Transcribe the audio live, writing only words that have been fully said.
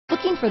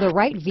Looking for the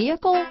right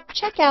vehicle?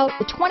 Check out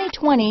the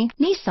 2020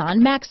 Nissan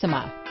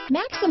Maxima.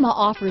 Maxima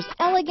offers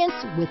elegance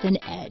with an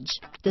edge.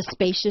 The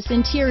spacious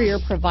interior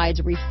provides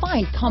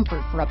refined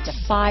comfort for up to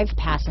 5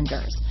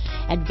 passengers.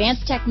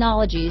 Advanced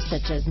technologies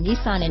such as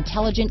Nissan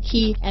Intelligent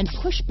Key and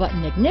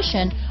push-button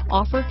ignition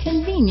offer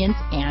convenience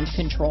and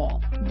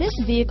control. This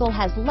vehicle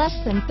has less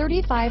than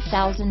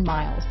 35,000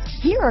 miles.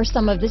 Here are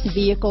some of this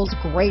vehicle's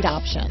great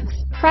options: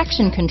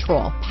 traction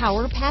control,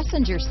 power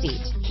passenger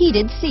seat,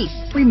 heated seats,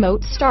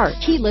 remote start,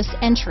 keyless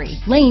entry,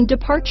 lane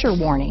departure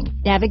warning,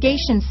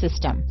 navigation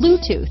system,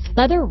 Bluetooth,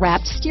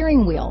 leather-wrapped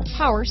steering wheel,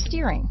 power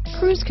steering,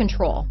 cruise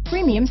control,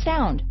 premium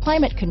sound,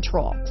 climate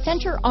control,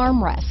 center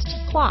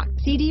armrest, clock,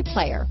 CD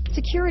player,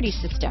 security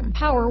system,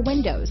 power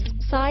windows,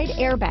 side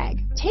airbag.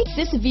 Take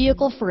this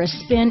vehicle for a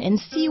spin and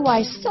see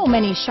why so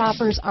many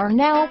shoppers are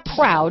now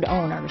proud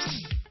owners.